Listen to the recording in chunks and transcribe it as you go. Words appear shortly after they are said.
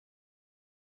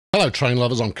Hello train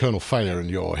lovers, I'm Colonel Failure and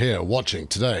you're here watching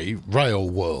today Rail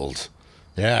World.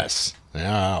 Yes,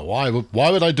 yeah, why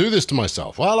would I do this to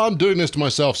myself? Well, I'm doing this to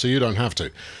myself so you don't have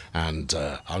to. And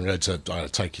I'm going to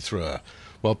take you through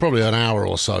probably an hour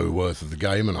or so worth of the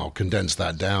game, and I'll condense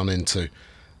that down into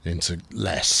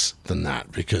less than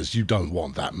that because you don't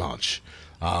want that much.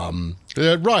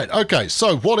 Right, okay,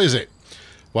 so what is it?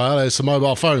 Well, it's a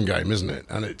mobile phone game, isn't it?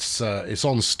 And it's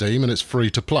on Steam and it's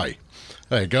free to play.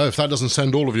 There you go. If that doesn't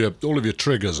send all of your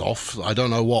triggers off, I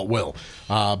don't know what will.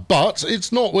 But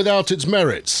it's not without its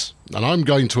merits, and I'm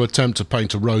going to attempt to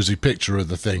paint a rosy picture of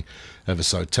the thing, ever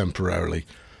so temporarily,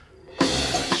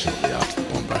 shortly after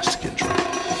the bombastic intro.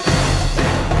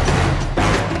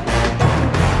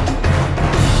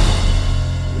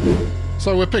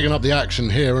 So we're picking up the action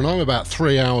here, and I'm about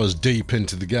 3 hours deep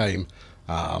into the game.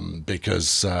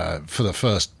 Because for the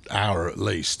first hour at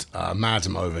least,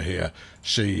 Madam over here,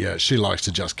 she likes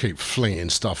to just keep flinging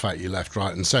stuff at you left,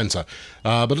 right and centre.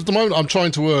 But at the moment I'm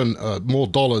trying to earn more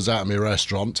dollars out of my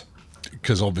restaurant,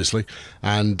 because obviously,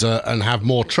 and have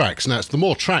more tracks. Now it's the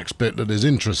more tracks bit that is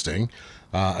interesting,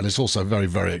 and it's also very,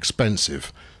 very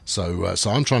expensive. So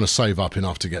I'm trying to save up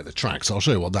enough to get the tracks. I'll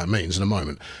show you what that means in a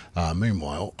moment.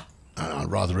 Meanwhile, I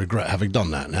rather regret having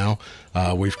done that now.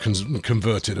 We've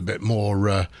converted a bit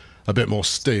more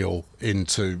steel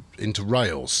into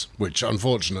rails, which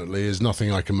unfortunately is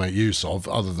nothing I can make use of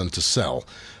other than to sell.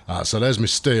 So there's my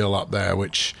steel up there,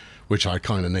 which I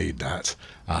kind of need that.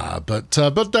 But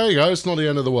there you go. It's not the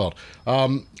end of the world.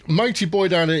 Matey boy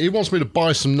down here, he wants me to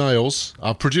buy some nails.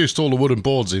 I've produced all the wooden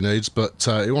boards he needs, but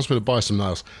he wants me to buy some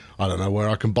nails. I don't know where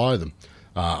I can buy them.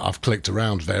 I've clicked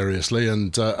around variously,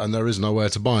 and there is nowhere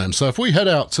to buy them. So if we head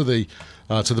out to the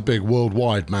big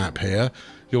worldwide map here,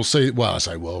 you'll see. Well, I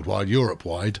say worldwide,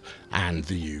 Europe-wide, and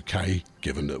the UK,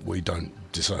 given that we don't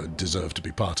deserve to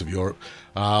be part of Europe.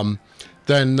 Yeah.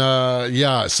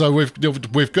 So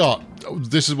we've got.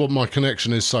 This is what my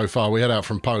connection is so far. We head out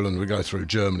from Poland. We go through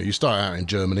Germany. You start out in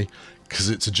Germany because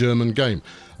it's a German game,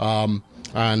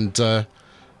 and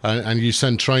you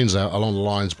send trains out along the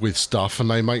lines with stuff, and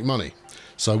they make money.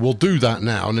 So we'll do that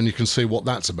now, and then you can see what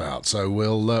that's about. So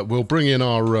we'll bring in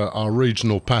our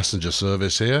regional passenger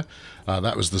service here.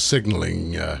 That was the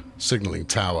signalling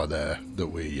tower there that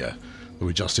we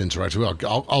just interacted with.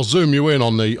 I'll zoom you in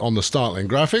on the startling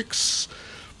graphics.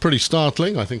 Pretty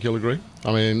startling, I think you'll agree.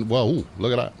 I mean, well, ooh,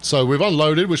 look at that. So we've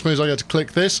unloaded, which means I get to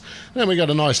click this. And then we got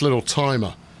a nice little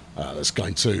timer that's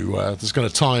going to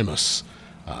time us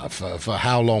for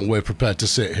how long we're prepared to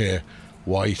sit here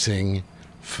waiting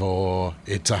for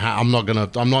it to I'm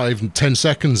not even 10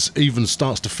 seconds even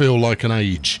starts to feel like an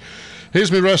age.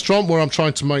 Here's my restaurant where I'm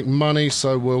trying to make money,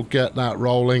 so we'll get that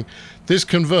rolling. This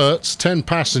converts 10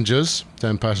 passengers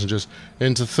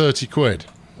into 30 quid.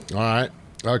 All right,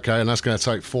 okay, and that's going to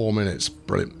take 4 minutes.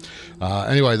 Brilliant.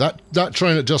 Anyway, that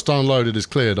train that just unloaded is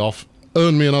cleared off.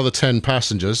 Earn me another 10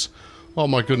 passengers. Oh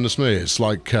my goodness me, it's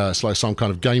like some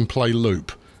kind of gameplay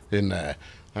loop in there.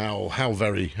 How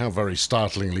very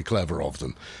startlingly clever of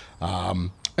them.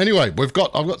 Anyway, I've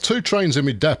got 2 trains in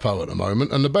my depot at the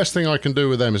moment, and the best thing I can do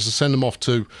with them is to send them off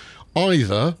to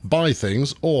either buy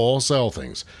things or sell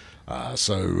things.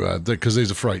 Because these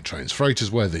are freight trains. Freight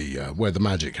is where the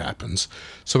magic happens.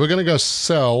 So we're going to go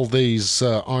sell these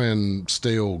iron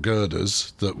steel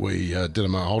girders that we did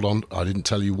them out. Hold on, I didn't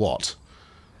tell you what.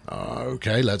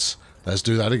 Okay, let's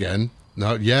do that again.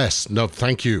 No, yes, no,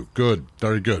 thank you. Good,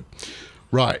 very good.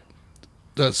 Right,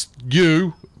 that's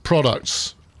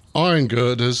products, iron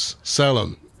girders, sell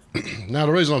them. Now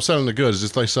the reason I'm selling the girders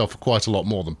is they sell for quite a lot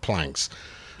more than planks.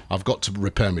 I've got to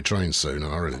repair my train soon,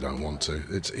 and I really don't want to.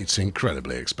 It's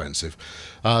incredibly expensive.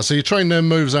 So your train then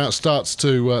moves out, starts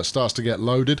to get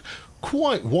loaded.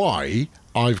 Quite why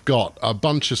I've got a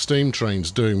bunch of steam trains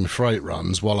doing freight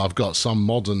runs while I've got some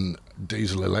modern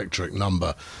diesel electric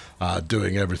number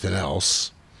doing everything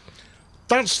else.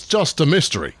 That's just a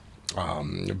mystery.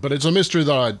 But it's a mystery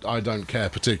that I don't care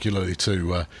particularly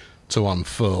to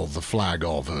unfurl the flag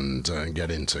of and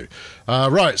get into.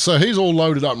 Right, so he's all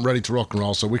loaded up and ready to rock and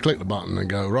roll, so we click the button and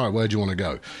go, right, where do you want to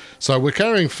go? So we're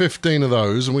carrying 15 of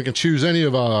those, and we can choose any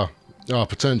of our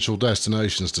potential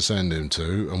destinations to send him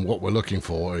to, and what we're looking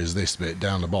for is this bit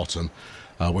down the bottom,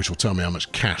 which will tell me how much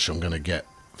cash I'm going to get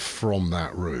from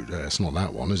that route. It's not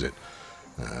that one, is it?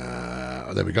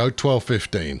 There we go,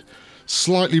 12.15.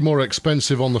 Slightly more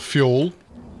expensive on the fuel,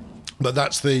 but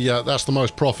that's the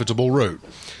most profitable route.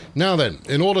 Now then,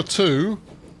 in order to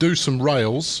do some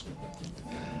rails,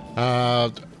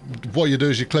 what you do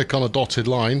is you click on a dotted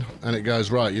line, and it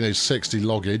goes, right, you need 60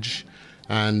 loggage,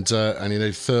 and you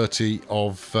need 30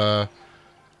 of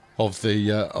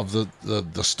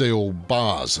the steel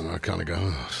bars, and I kind of go,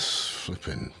 oh,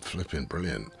 flipping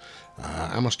brilliant.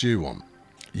 How much do you want?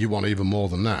 You want even more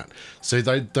than that. See,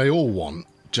 they all want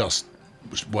just,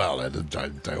 well,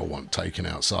 they all want taking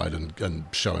outside and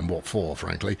showing what for,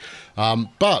 frankly.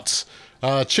 But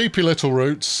cheapy little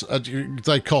routes,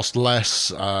 they cost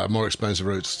less. More expensive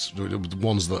routes, the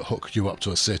ones that hook you up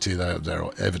to a city, they're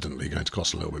evidently going to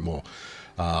cost a little bit more.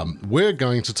 We're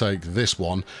going to take this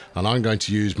one, and I'm going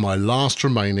to use my last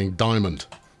remaining diamond.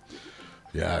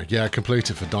 Yeah, complete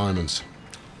it for diamonds.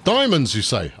 Diamonds, you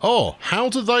say? Oh, how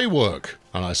do they work?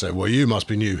 And I say, well, you must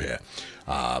be new here,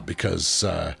 because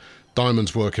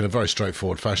diamonds work in a very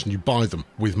straightforward fashion. You buy them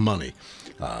with money.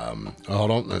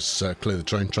 Hold on, let's clear the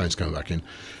train. Train's coming back in,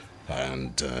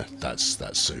 and that's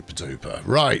super duper.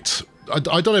 Right,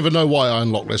 I don't even know why I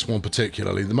unlocked this one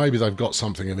particularly. Maybe they've got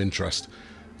something of interest.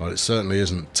 Well, it certainly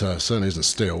isn't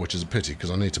steel, which is a pity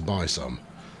because I need to buy some.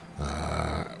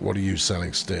 What are you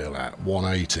selling steel at?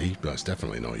 180. That's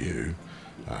definitely not you.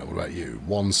 What about you?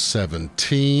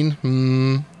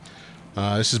 117.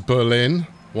 This is Berlin.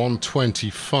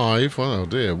 125. Well, oh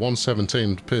dear.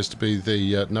 117 appears to be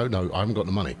the... no, I haven't got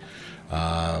the money.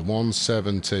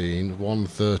 117.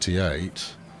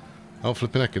 138. Oh,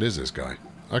 flipping heck, it is this guy.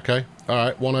 Okay. All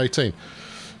right. 118.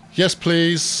 Yes,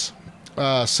 please.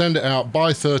 Send it out.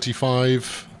 Buy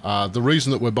 35. The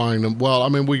reason that we're buying them... Well, I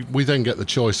mean, we then get the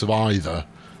choice of either...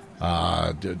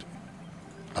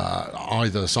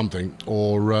 either something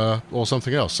or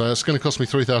something else. So it's going to cost me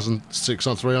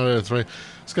 3,603.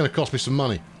 It's going to cost me some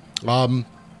money.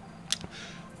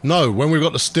 No, when we've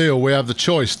got the steel, we have the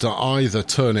choice to either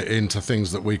turn it into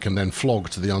things that we can then flog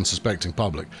to the unsuspecting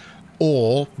public,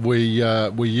 or we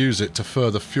use it to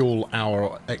further fuel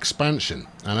our expansion.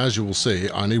 And as you will see,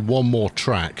 I need one more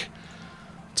track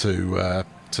to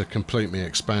complete my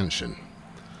expansion.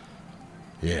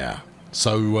 Yeah.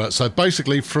 So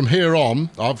basically, from here on,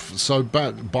 buy from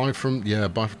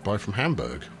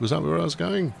Hamburg. Was that where I was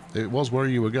going? It was where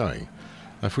you were going.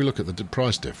 If we look at the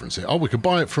price difference here, oh, we could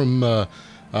buy it from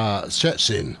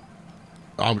Szczecin.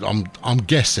 I'm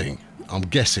guessing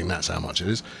that's how much it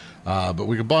is. But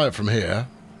we could buy it from here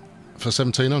for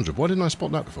 1,700. Why didn't I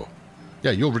spot that before?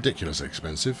 Yeah, you're ridiculously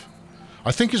expensive.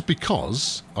 I think it's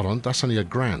because, hold on, that's only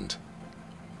 $1,000.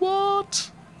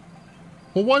 What?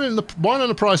 Well, why don't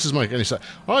the prices make any sense?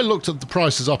 I looked at the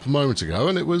prices up a moment ago,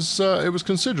 and it was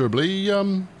considerably.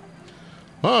 Oh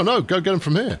no, go get them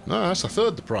from here. No, that's a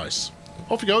third the price.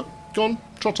 Off you go. Go on,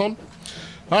 trot on.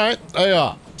 All right, there you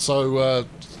are. So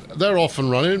they're off and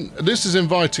running. This is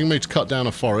inviting me to cut down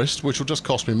a forest, which will just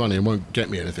cost me money and won't get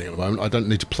me anything at the moment. I don't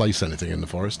need to place anything in the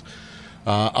forest.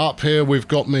 Up here, we've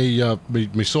got me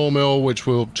sawmill, which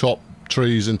will chop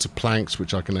trees into planks,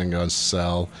 which I can then go and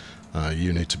sell.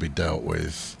 You need to be dealt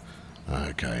with.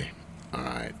 Okay. All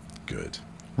right. Good.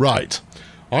 Right.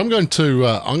 I'm going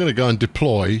to go and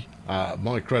deploy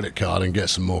my credit card and get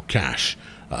some more cash,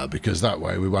 because that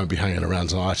way we won't be hanging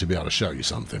around and I'll actually be able to show you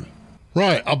something.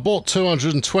 Right. I bought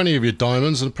 220 of your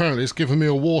diamonds, and apparently it's given me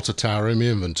a water tower in my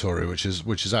inventory, which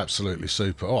is absolutely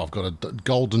super. Oh, I've got a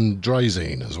golden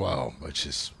draisine as well, which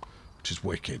is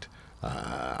wicked.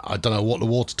 I don't know what the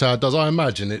water tower does. I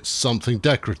imagine it's something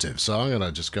decorative. So I'm going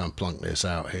to just go and plunk this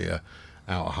out here,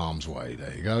 out of harm's way.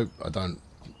 There you go.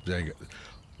 There you go.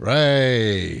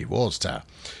 Ray, water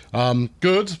tower.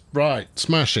 Good. Right.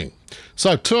 Smashing.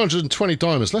 So 220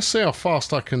 diamonds. Let's see how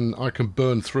fast I can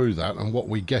burn through that and what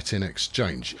we get in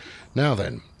exchange. Now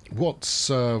then, what's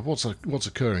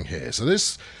occurring here? So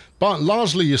this, but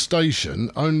largely your station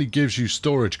only gives you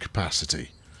storage capacity.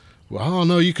 Oh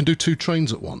no, you can do 2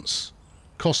 trains at once.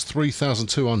 Cost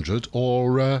 3,200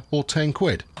 or 10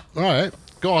 quid. All right,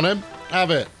 go on then, have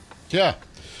it. Yeah,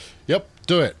 yep,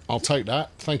 do it. I'll take that.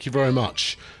 Thank you very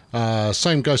much.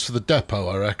 Same goes for the depot,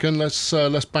 I reckon. Let's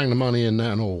bang the money in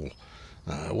there and all.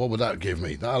 What would that give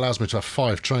me? That allows me to have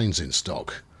 5 trains in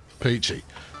stock. Peachy.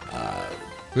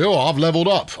 Oh, I've leveled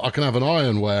up. I can have an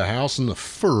iron warehouse and a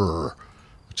fur,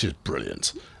 which is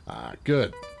brilliant.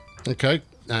 Good. Okay.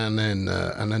 And then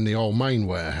the old main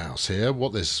warehouse here.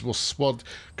 What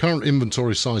current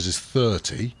inventory size is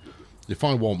 30. If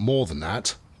I want more than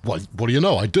that, what do you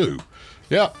know? I do.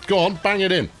 Yeah, go on, bang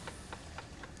it in.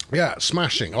 Yeah,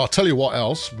 smashing. I'll tell you what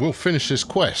else. We'll finish this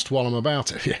quest while I'm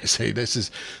about it. Yeah, see, this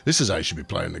is how you should be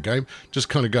playing the game. Just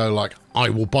kind of go like, I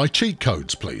will buy cheat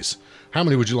codes, please. How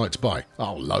many would you like to buy?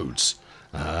 Oh, loads.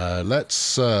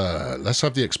 Let's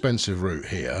have the expensive route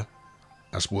here.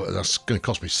 That's going to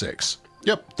cost me 6.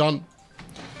 Yep, done.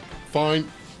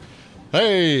 Fine.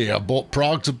 Hey, I bought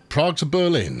Prague to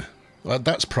Berlin.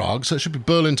 That's Prague, so it should be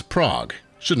Berlin to Prague,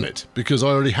 shouldn't it? Because I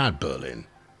already had Berlin.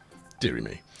 Dearie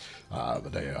me.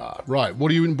 But there you are. Right, what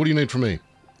do you need from me?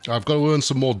 I've got to earn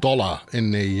some more dollar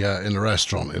in the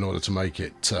restaurant in order to make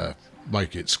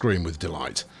it scream with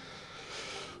delight.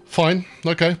 Fine,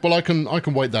 okay. Well, I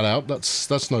can wait that out.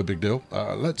 That's no big deal.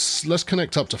 Let's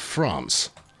connect up to France.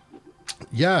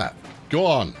 Yeah, go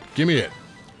on, give me it.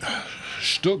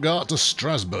 Stuttgart to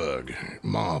Strasbourg,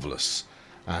 marvelous.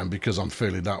 And because I'm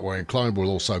feeling that way inclined, we'll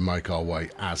also make our way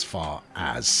as far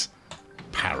as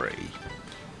Paris.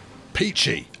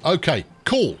 Peachy. Okay,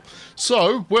 cool.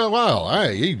 So, well,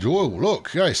 hey, look,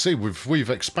 hey, see, we've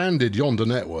expanded yonder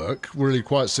network really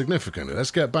quite significantly.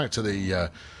 Let's get back to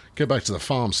the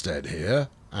farmstead here.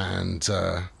 And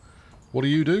what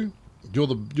do? You're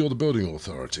the building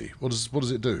authority. What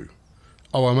does it do?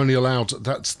 Oh, I'm only allowed.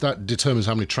 That determines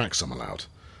how many tracks I'm allowed.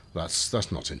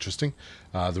 That's not interesting.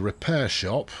 The repair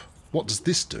shop. What does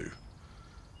this do?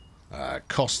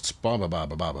 Costs ba ba ba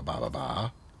ba ba ba ba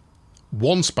ba.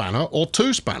 1 spanner or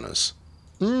 2 spanners.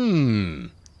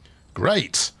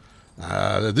 Great.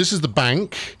 This is the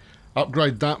bank.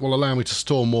 Upgrade that will allow me to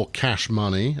store more cash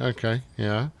money. Okay,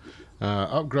 yeah.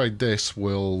 Upgrade this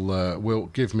will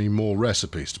give me more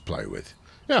recipes to play with.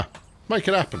 Yeah, make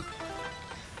it happen.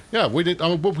 Yeah, we need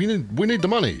the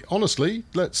money. Honestly,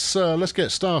 let's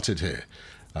get started here.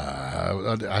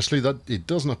 Actually, it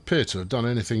doesn't appear to have done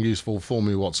anything useful for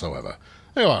me whatsoever.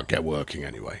 Anyway, I'll get working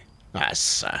anyway.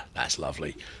 That's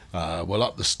lovely. We'll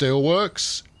up the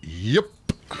steelworks. Yep.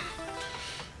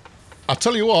 I'll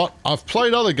tell you what, I've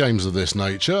played other games of this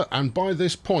nature, and by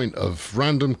this point of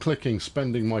random clicking,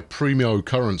 spending my premio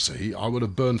currency, I would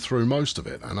have burned through most of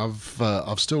it, and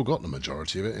I've still got the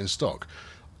majority of it in stock.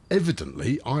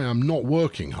 Evidently, I am not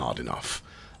working hard enough.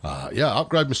 Yeah,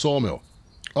 upgrade my sawmill.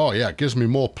 Oh yeah, it gives me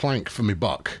more plank for me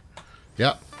buck.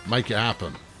 Yep, make it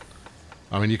happen.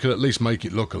 I mean, you could at least make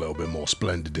it look a little bit more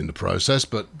splendid in the process,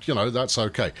 but, you know, that's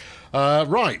okay.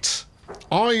 Right.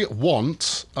 I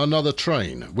want another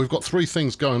train. We've got 3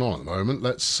 things going on at the moment.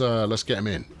 Let's get them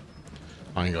in.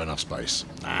 I ain't got enough space.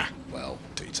 Well,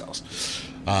 details.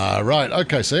 Right,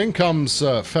 okay, so in comes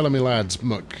fella me lads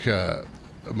muck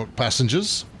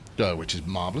passengers, which is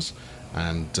marvellous.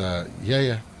 And,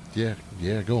 yeah,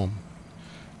 go on.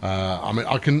 I mean,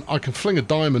 I can fling a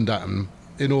diamond at them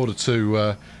in order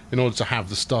to have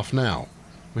the stuff now,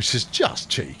 which is just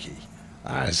cheeky.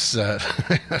 And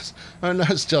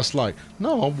that's just like,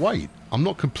 no, I'll wait. I'm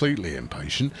not completely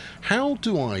impatient. How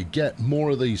do I get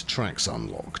more of these tracks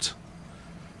unlocked?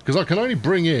 Because I can only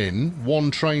bring in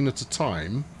 1 train at a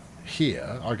time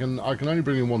here. I can only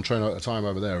bring in 1 train at a time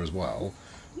over there as well.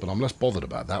 But I'm less bothered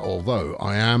about that, although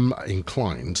I am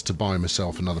inclined to buy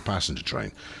myself another passenger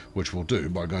train, which we'll do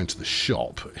by going to the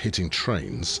shop, hitting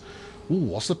trains. Ooh,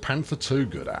 what's the Panther 2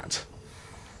 good at?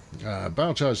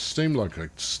 Barrel charge steam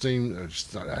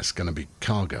that's going to be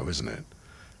cargo, isn't it?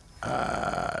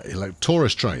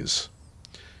 Tourist trains.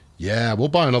 Yeah, we'll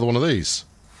buy another one of these.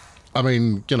 I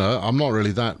mean, you know, I'm not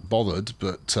really that bothered,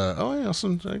 but oh yeah,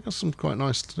 I got some quite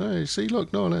nice. Hey, see,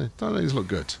 look, no, these look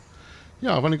good.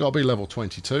 Yeah, I've only got to be level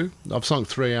 22. I've sunk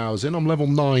 3 hours in. I'm level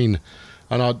 9,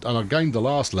 and I gained the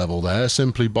last level there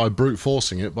simply by brute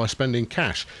forcing it by spending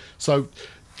cash. So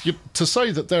to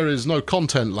say that there is no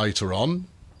content later on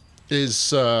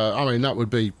is, I mean, that would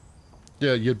be,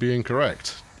 yeah, you'd be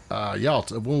incorrect. Yeah,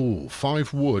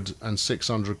 5 wood and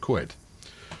 600 quid.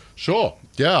 Sure,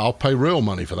 yeah, I'll pay real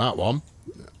money for that one.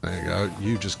 There you go.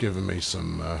 You've just given me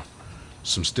some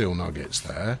steel nuggets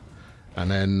there,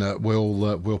 and then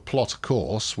we'll plot a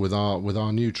course with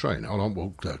our new train. Hold on,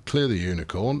 we'll clear the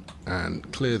unicorn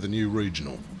and clear the new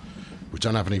regional. We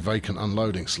don't have any vacant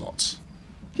unloading slots.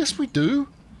 Yes, we do.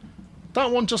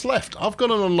 That one just left. I've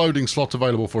got an unloading slot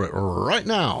available for it right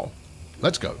now.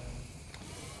 Let's go.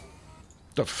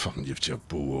 I'm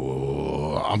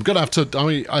gonna have to. I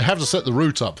mean, I have to set the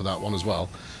route up for that one as well.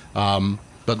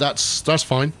 But that's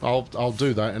fine. I'll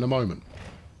do that in a moment.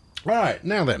 All right,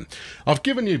 now then, I've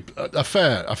given you a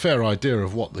fair idea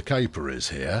of what the caper is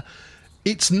here.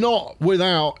 It's not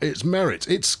without its merits.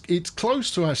 It's close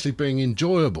to actually being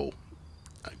enjoyable.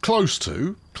 Close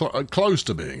to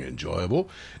being enjoyable.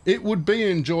 It would be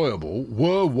enjoyable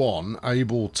were one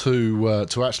able to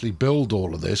actually build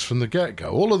all of this from the get-go.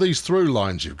 All of these through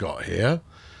lines you've got here,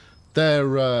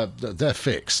 they're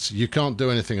fixed. You can't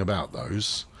do anything about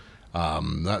those.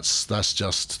 That's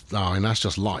just, I mean, that's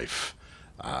just life.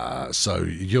 So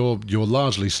you're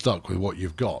largely stuck with what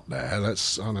you've got there.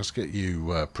 Let's get you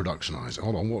productionized.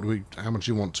 Hold on, how much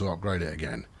do you want to upgrade it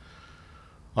again?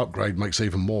 Upgrade makes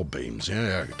even more beams.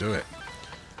 Yeah, do it.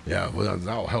 Yeah, well,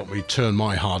 that'll help me turn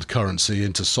my hard currency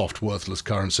into soft, worthless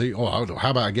currency. Oh,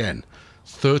 how about again?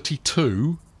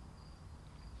 32.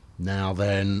 Now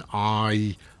then,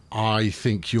 I I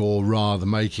think you're rather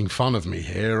making fun of me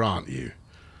here, aren't you?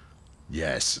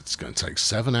 Yes, it's going to take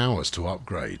 7 hours to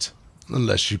upgrade.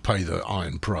 Unless you pay the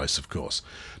iron price, of course.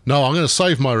 No, I'm going to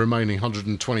save my remaining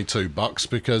 $122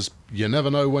 because you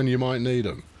never know when you might need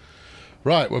them.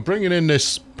 Right, we're bringing in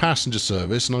this passenger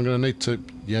service, and I'm going to need to...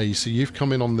 Yeah, you see, you've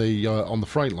come in on the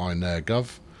freight line there,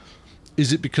 Gov.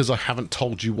 Is it because I haven't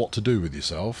told you what to do with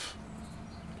yourself?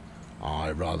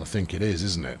 I rather think it is,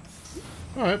 isn't it?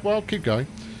 All right, well, keep going.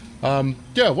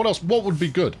 Yeah, what else? What would be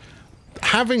good?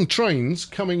 Having trains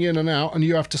coming in and out, and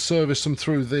you have to service them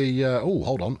through the... oh,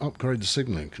 hold on. Upgrade the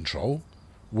signalling control.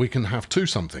 We can have 2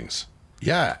 somethings.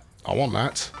 Yeah, I want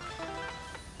that.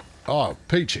 Oh,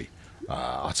 peachy.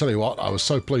 I tell you what, I was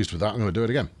so pleased with that, I'm going to do it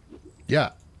again. Yeah.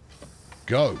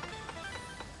 Go.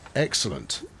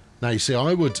 Excellent. Now, you see,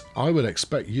 I would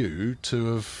expect you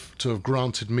to have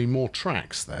granted me more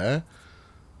tracks there.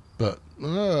 But,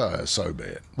 so be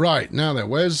it. Right, now then,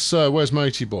 where's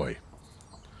Matey Boy?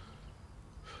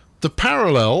 The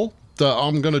parallel that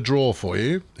I'm going to draw for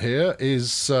you here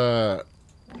is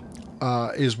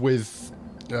with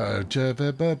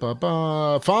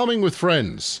farming with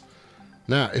friends.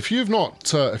 Now, if you've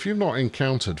not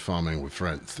encountered farming with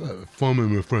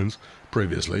friends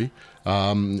previously,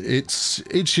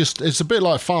 it's a bit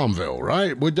like Farmville,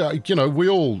 right? We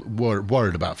all were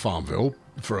worried about Farmville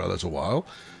for a little while,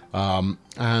 yeah,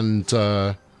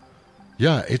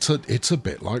 it's a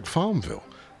bit like Farmville.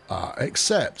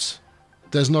 Except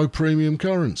there's no premium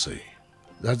currency.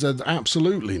 There's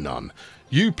absolutely none.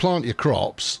 You plant your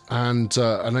crops and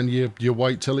then you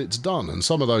wait till it's done. And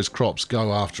some of those crops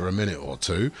go after a minute or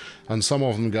 2, and some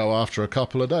of them go after a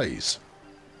couple of days.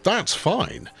 That's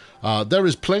fine. There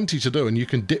is plenty to do, and you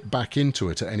can dip back into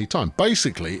it at any time.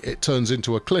 Basically, it turns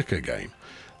into a clicker game,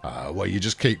 where you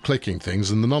just keep clicking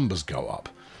things and the numbers go up.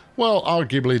 Well,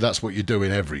 arguably that's what you do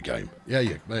in every game.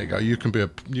 Yeah, there you go. You can be a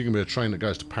train that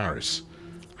goes to Paris.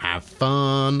 Have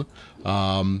fun.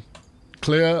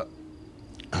 Clear.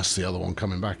 That's the other one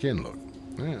coming back in. Look.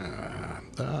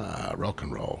 Yeah. Rock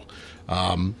and roll.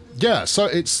 Yeah. So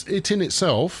it in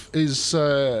itself is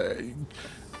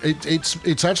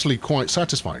it's actually quite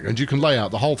satisfying, and you can lay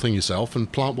out the whole thing yourself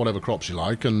and plant whatever crops you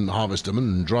like and harvest them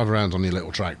and drive around on your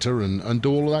little tractor and do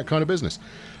all of that kind of business.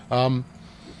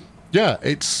 Yeah,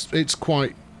 it's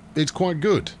quite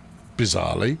good.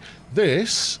 Bizarrely,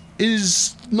 this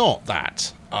is not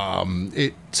that.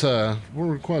 It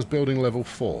requires building level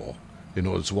 4 in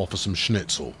order to offer some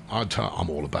schnitzel. I'm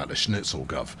all about the schnitzel,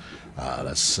 Gov.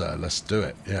 Let's do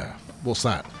it. Yeah. What's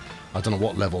that? I don't know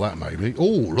what level that may be. Oh,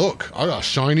 look, I got a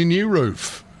shiny new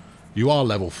roof. You are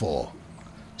level 4.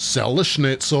 Sell the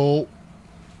schnitzel.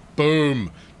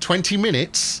 Boom. 20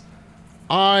 minutes.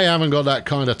 I haven't got that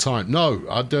kind of time. No,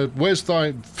 where's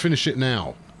the finish it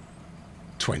now?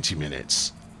 20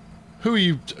 minutes. Who are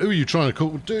you trying to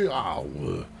call?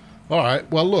 All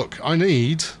right. Well, look, I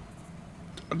need,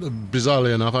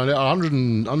 bizarrely enough, I need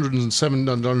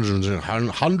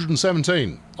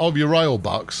 117 of your rail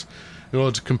bucks in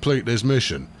order to complete this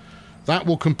mission. That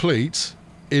will complete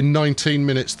in 19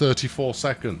 minutes 34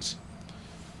 seconds.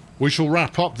 We shall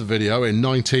wrap up the video in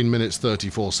 19 minutes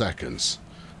 34 seconds.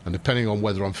 And depending on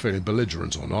whether I'm feeling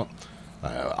belligerent or not,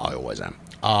 I always am.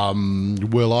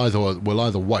 We'll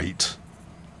either wait,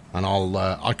 and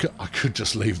I could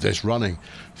just leave this running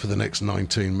for the next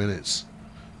 19 minutes,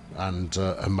 and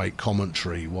make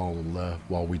commentary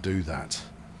while we do that.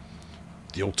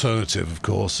 The alternative, of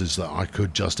course, is that I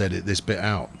could just edit this bit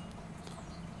out.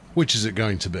 Which is it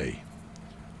going to be?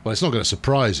 Well, it's not going to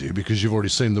surprise you because you've already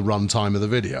seen the run time of the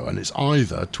video, and it's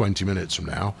either 20 minutes from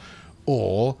now,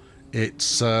 or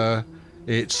it's not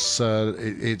as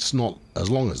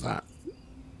long as that.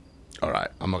 All right,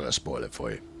 I'm not going to spoil it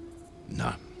for you.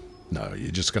 No,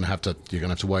 you're just going to have to. You're going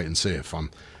to have to wait and see if I'm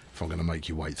going to make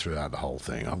you wait throughout the whole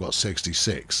thing. I've got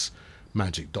 66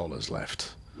 magic dollars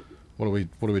left. What do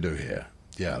we do here?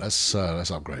 Yeah, let's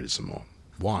upgrade it some more.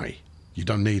 Why? You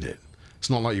don't need it. It's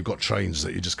not like you've got trains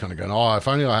that you're just kind of going, oh, if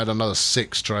only I had another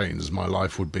 6 trains, my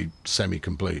life would be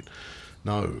semi-complete.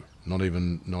 No, not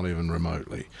even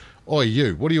remotely. Oi,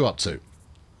 you, what are you up to?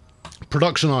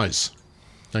 Productionize.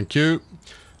 Thank you.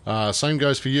 Same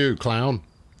goes for you, clown.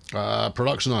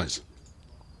 Productionize.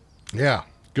 Yeah,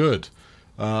 good.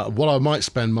 What I might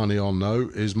spend money on, though,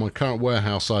 is my current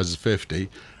warehouse size is 50.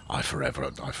 I forever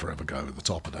go over the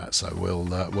top of that, so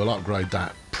we'll upgrade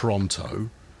that pronto.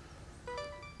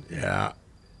 Yeah,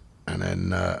 and then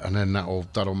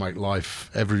that'll make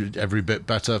life every bit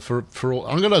better for all.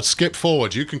 I'm gonna skip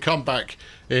forward. You can come back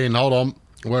in. Hold on.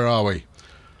 Where are we?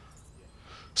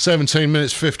 17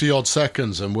 minutes 50 odd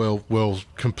seconds, and we'll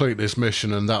complete this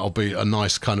mission, and that'll be a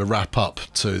nice kind of wrap up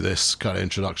to this kind of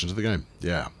introduction to the game.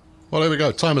 Yeah. Well, there we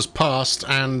go. Time has passed,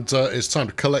 and it's time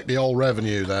to collect the old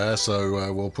revenue there.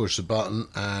 So we'll push the button,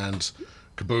 and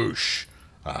kaboosh.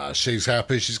 She's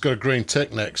happy. She's got a green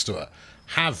tick next to her.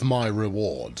 Have my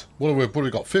reward. What have we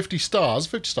got? 50 stars.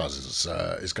 50 stars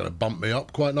is going to bump me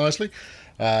up quite nicely.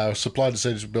 Supply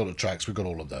decisions, build at tracks. We've got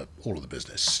all of the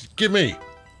business. Give me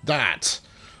that.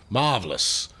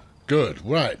 Marvelous. Good.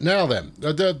 Right now then,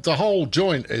 the whole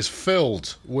joint is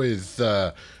filled with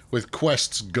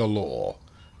quests galore.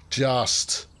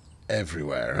 Just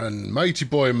everywhere. And matey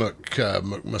boy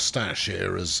McMustache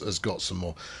here has got some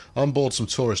more. Onboard some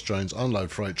tourist trains,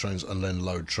 unload freight trains, and then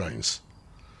load trains.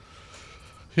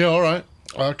 Yeah, all right.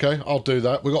 Okay, I'll do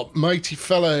that. We've got matey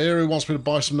fella here who wants me to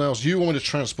buy some nails. You want me to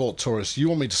transport tourists. You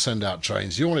want me to send out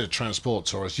trains. You want me to transport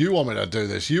tourists. You want me to do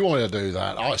this. You want me to do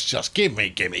that. Oh, it's just give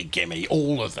me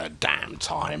all of the damn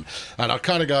time. And I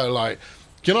kind of go like,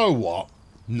 you know what?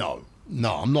 No,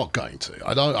 I'm not going to.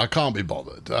 I can't be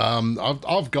bothered.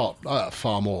 I've got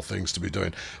far more things to be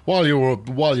doing. While you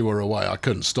were away, I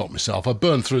couldn't stop myself. I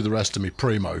burned through the rest of me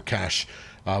primo cash.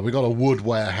 We got a wood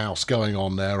warehouse going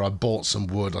on there. I bought some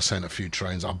wood. I sent a few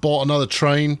trains. I bought another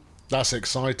train. That's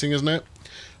exciting, isn't it?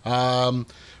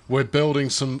 We're building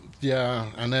some,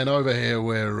 yeah. And then over here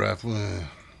we're,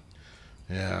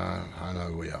 yeah, I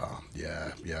know we are.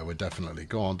 Yeah, we're definitely.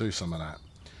 Go on, do some of that.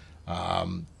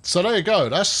 So there you go.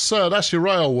 That's your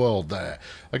rail world there.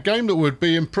 A game that would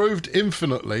be improved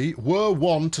infinitely were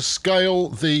one to scale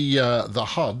the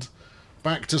HUD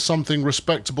back to something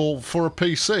respectable for a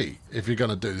PC, if you're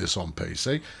going to do this on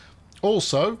PC.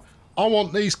 Also, I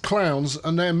want these clowns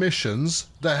and their missions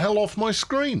the hell off my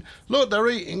screen. Look, they're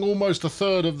eating almost a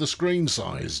third of the screen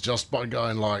size just by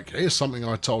going like, here's something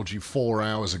I told you 4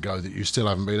 hours ago that you still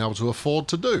haven't been able to afford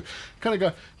to do. Kind of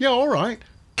go, yeah, all right,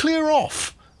 clear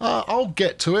off. I'll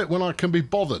get to it when I can be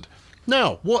bothered.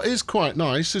 Now, what is quite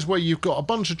nice is where you've got a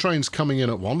bunch of trains coming in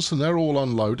at once and they're all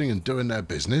unloading and doing their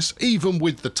business, even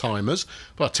with the timers.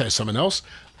 But I'll tell you something else,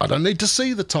 I don't need to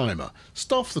see the timer.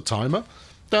 Stuff the timer.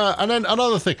 And then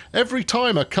another thing, every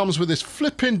timer comes with this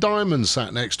flipping diamond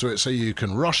sat next to it so you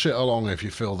can rush it along if you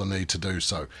feel the need to do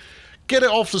so. Get it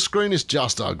off the screen, it's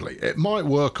just ugly. It might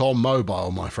work on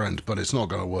mobile, my friend, but it's not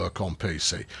going to work on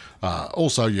PC.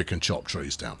 Also, you can chop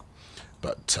trees down.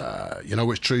 But you know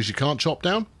which trees you can't chop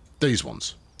down? These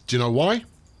ones. Do you know why?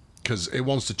 Because it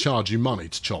wants to charge you money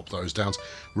to chop those down,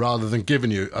 rather than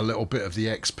giving you a little bit of the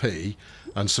XP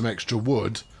and some extra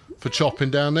wood for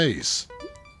chopping down these.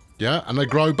 Yeah, and they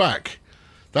grow back.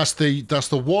 That's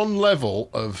the one level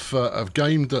of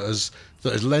game that is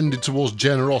lended towards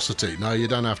generosity. No, you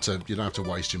don't have to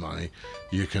waste your money.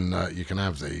 You can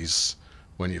have these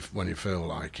when you feel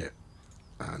like it.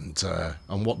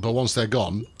 But once they're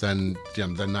gone, then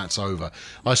that's over.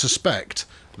 I suspect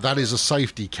that is a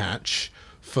safety catch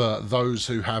for those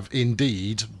who have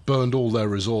indeed burned all their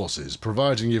resources.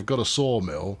 Providing you've got a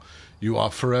sawmill, you are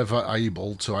forever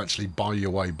able to actually buy your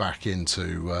way back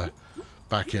into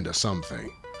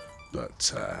something.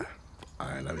 But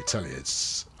let me tell you,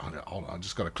 I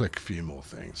just got to click a few more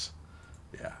things.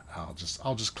 Yeah,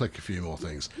 I'll just click a few more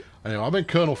things. Anyway, I've been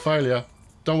Colonel Failure.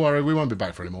 Don't worry, we won't be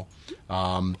back for any more.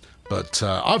 But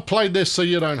I've played this so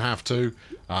you don't have to.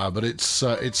 But it's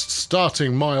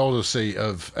starting my odyssey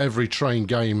of every train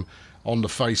game on the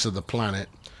face of the planet.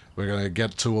 We're going to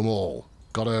get to them all.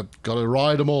 Gotta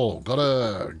ride them all.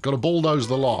 Gotta bulldoze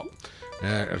the lot.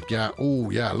 Yeah.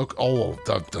 Oh yeah. Look. Oh,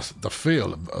 the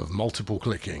feel of multiple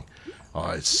clicking.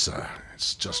 Oh, it's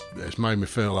made me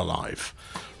feel alive.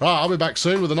 Right, I'll be back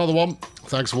soon with another one.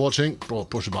 Thanks for watching. Oh,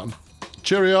 push a button.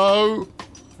 Cheerio.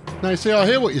 Now, you see, I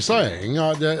hear what you're saying.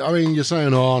 I mean, you're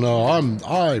saying, "Oh no, I'm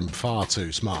far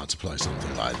too smart to play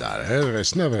something like that.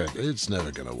 It's never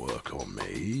going to work on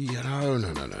me." You know,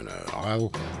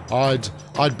 no.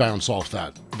 I'd bounce off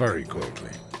that very quickly.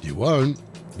 You won't.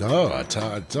 No, I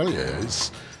tell you,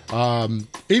 it's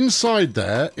inside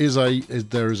there is a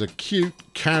cute,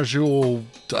 casual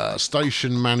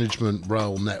station management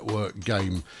rail network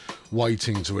game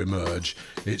waiting to emerge.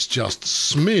 It's just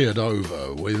smeared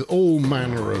over with all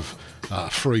manner of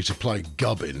free-to-play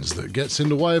gubbins that gets in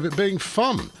the way of it being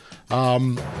fun.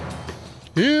 Yeah,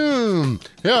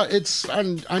 it's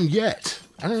and yet,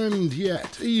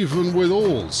 even with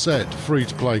all said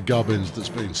free-to-play gubbins that's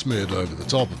been smeared over the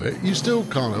top of it, you still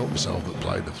can't help yourself but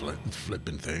play the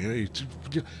flipping thing.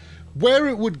 Where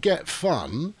it would get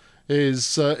fun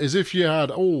is if you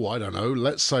had, oh, I don't know,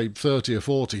 let's say 30 or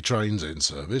 40 trains in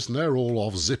service, and they're all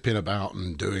off zipping about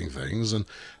and doing things and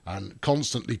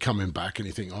constantly coming back, and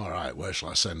you think, all right, where shall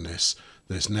I send this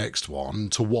next one?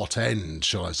 To what end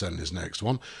shall I send this next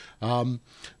one?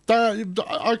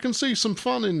 I can see some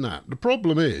fun in that. The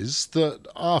problem is that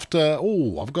after,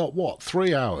 I've got,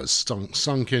 3 hours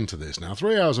sunk into this now.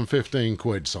 3 hours and 15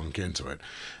 quid sunk into it.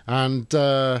 And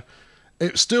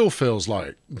it still feels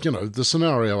like, the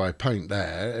scenario I paint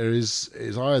there is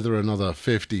either another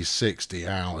 50, 60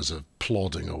 hours of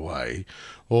plodding away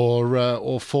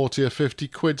or 40 or 50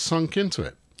 quid sunk into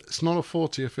it. It's not a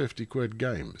 40 or 50 quid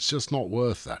game. It's just not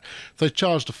worth that. If they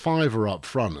charged a fiver up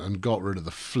front and got rid of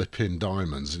the flipping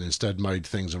diamonds and instead made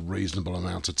things a reasonable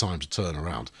amount of time to turn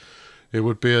around, it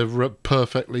would be a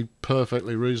perfectly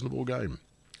reasonable game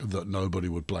that nobody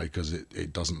would play because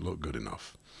it doesn't look good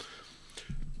enough.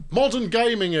 Modern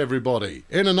gaming, everybody,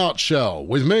 in a nutshell,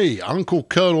 with me, Uncle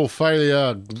Colonel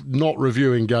Failure, not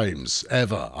reviewing games,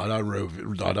 ever. I don't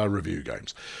review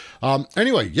games.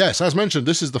 Anyway, yes, as mentioned,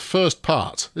 this is the first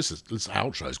part. This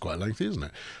outro is quite lengthy, isn't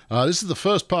it? This is the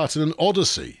first part in an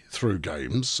odyssey through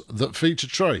games that feature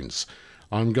trains.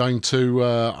 I'm going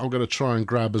to try and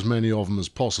grab as many of them as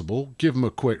possible, give them a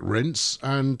quick rinse,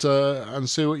 and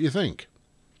see what you think.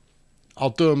 I'll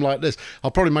do them like this.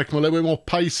 I'll probably make them a little bit more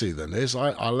pacey than this.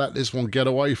 I let this one get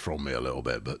away from me a little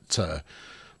bit, but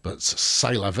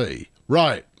c'est la vie.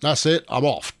 Right, that's it. I'm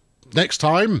off. Next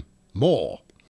time, more.